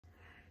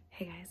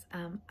Hey guys,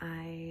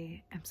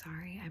 I am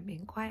sorry I'm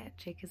being quiet.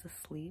 Jake is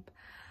asleep.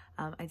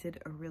 I did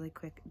a really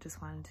quick,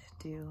 just wanted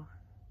to do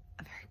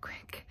a very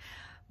quick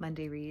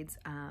Monday reads.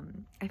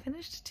 I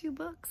finished 2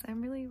 books.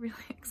 I'm really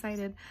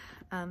excited.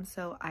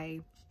 So I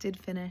did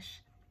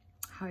finish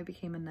How I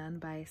Became a Nun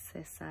by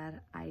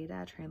Cesar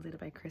Aida, translated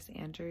by Chris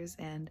Andrews,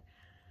 and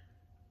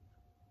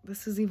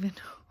this is even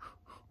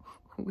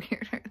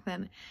weirder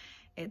than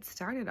it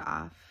started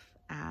off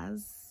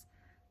as.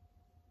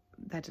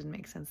 That didn't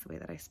make sense the way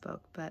that I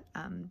spoke, but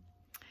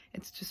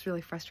it's just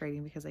really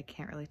frustrating because I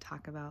can't really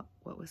talk about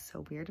what was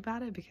so weird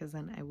about it, because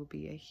then I will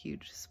be a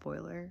huge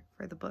spoiler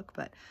for the book.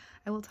 But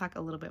I will talk a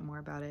little bit more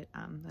about it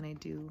when I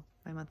do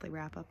my monthly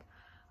wrap-up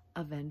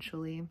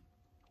eventually.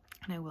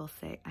 And I will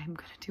say I'm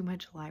going to do my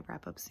July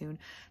wrap-up soon.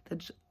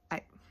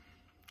 I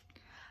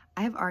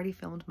have already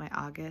filmed my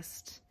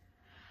August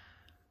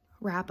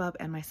wrap-up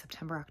and my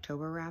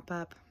September-October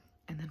wrap-up,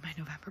 and then my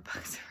November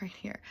books are right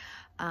here.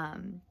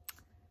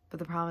 But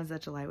the problem is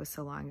that July was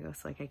so long ago,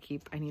 so like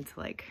I need to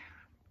like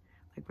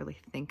really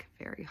think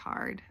very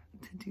hard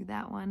to do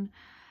that one.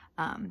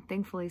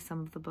 Thankfully some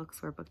of the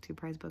books were BookTube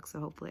prize books, so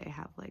hopefully I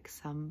have like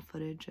some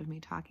footage of me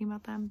talking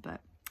about them,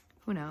 but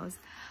who knows.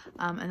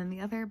 And then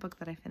the other book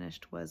that I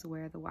finished was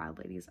Where the Wild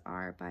Ladies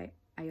Are by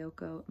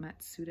Ayoko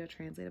Matsuda,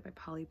 translated by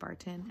Polly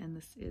Barton, and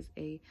this is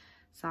a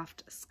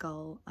Soft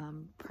Skull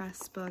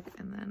press book,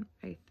 and then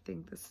I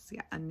think this is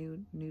a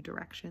New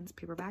Directions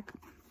paperback.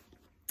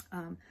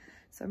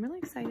 So I'm really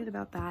excited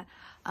about that.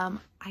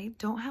 I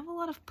don't have a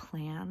lot of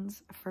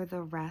plans for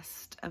the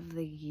rest of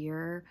the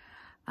year.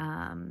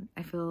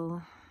 I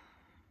feel,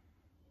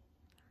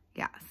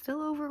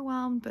 still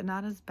overwhelmed, but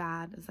not as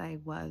bad as I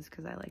was,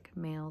 because I like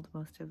mailed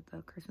most of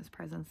the Christmas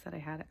presents that I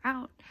had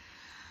out.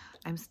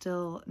 I'm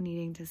still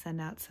needing to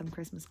send out some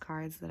Christmas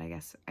cards that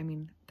I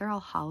mean, they're all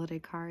holiday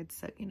cards,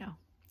 so, you know,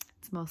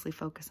 it's mostly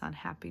focused on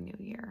Happy New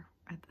Year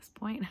at this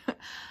point.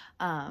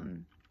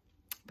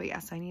 But yeah,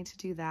 so I need to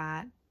do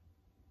that.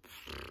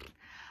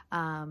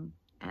 And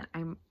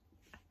I'm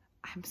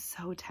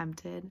so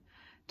tempted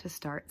to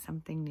start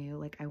something new.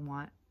 Like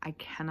I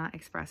cannot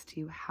express to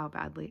you how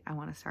badly I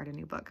want to start a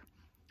new book.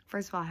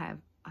 First of all, I have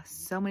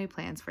so many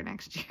plans for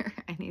next year.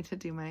 I need to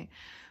do my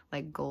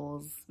like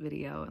goals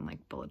video and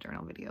like bullet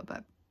journal video,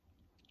 but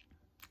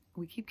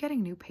we keep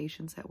getting new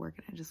patients at work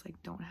and I just like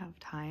don't have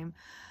time.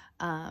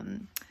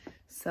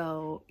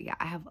 So yeah,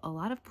 I have a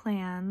lot of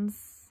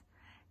plans.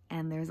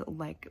 And there's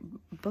like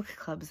book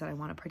clubs that I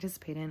want to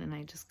participate in, and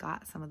I just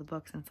got some of the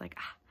books, and it's like,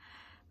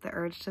 the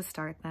urge to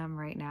start them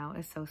right now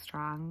is so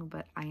strong,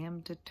 but I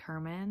am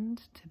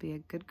determined to be a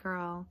good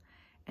girl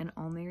and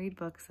only read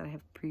books that I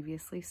have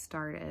previously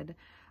started.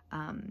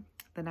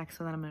 The next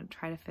one that I'm going to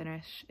try to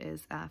finish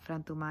is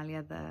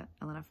Frantumalia, the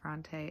Elena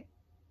Ferrante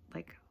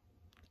like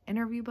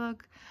interview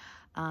book.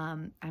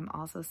 I'm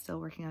also still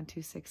working on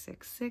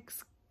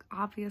 2666,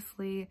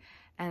 obviously,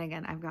 and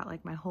again, I've got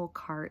like my whole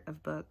cart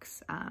of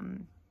books.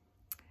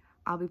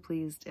 I'll be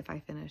pleased if I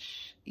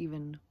finish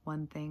even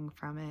one thing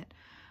from it.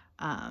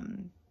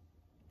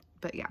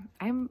 But yeah,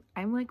 I'm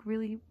like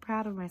really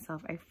proud of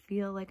myself. I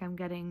feel like I'm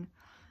getting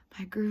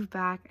my groove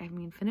back. I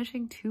mean,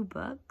 finishing 2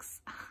 books.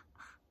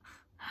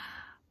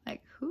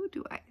 Like, who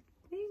do I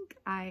think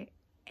I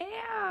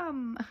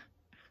am?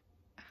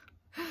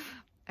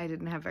 I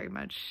didn't have very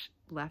much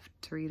left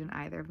to read in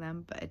either of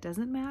them, but it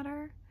doesn't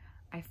matter.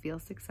 I feel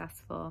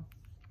successful.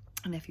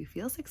 And if you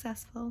feel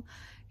successful,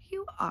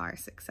 you are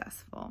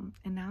successful.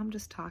 And now I'm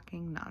just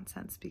talking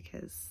nonsense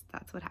because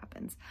that's what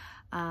happens.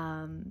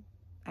 I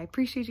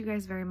appreciate you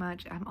guys very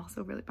much. I'm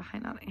also really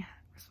behind on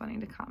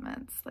responding to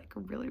comments, like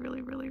really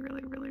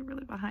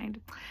behind.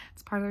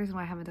 It's part of the reason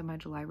why I haven't done my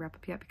July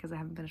wrap-up yet, because I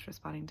haven't finished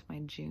responding to my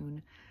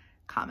June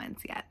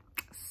comments yet.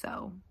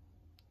 So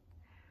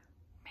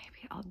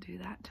maybe I'll do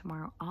that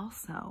tomorrow.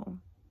 Also,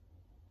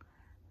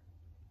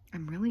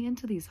 I'm really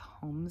into these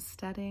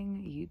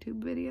homesteading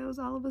YouTube videos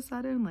all of a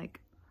sudden, like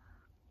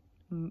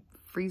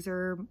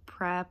freezer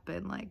prep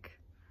and like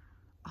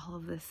all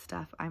of this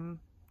stuff.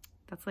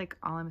 That's like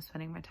all I'm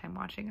spending my time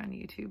watching on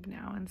YouTube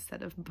now,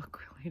 instead of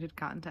book related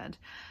content.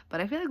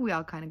 But I feel like we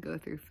all kind of go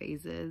through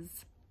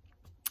phases,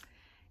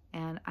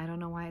 and I don't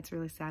know why it's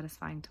really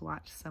satisfying to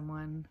watch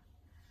someone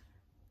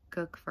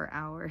cook for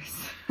hours.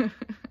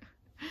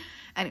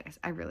 Anyways,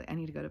 I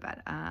need to go to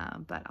bed,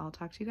 but I'll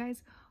talk to you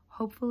guys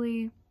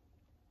hopefully.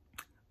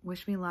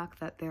 Wish me luck.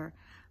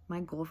 My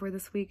goal for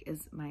this week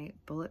is my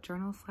bullet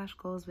journal /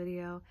 goals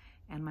video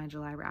and my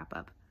July wrap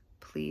up.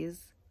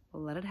 Please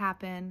let it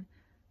happen.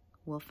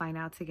 We'll find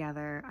out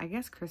together. I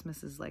guess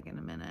Christmas is like in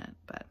a minute,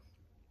 but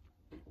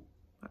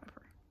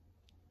whatever.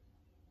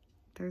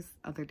 There's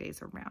other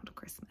days around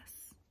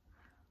Christmas.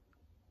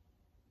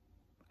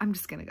 I'm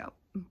just gonna go.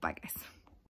 Bye guys.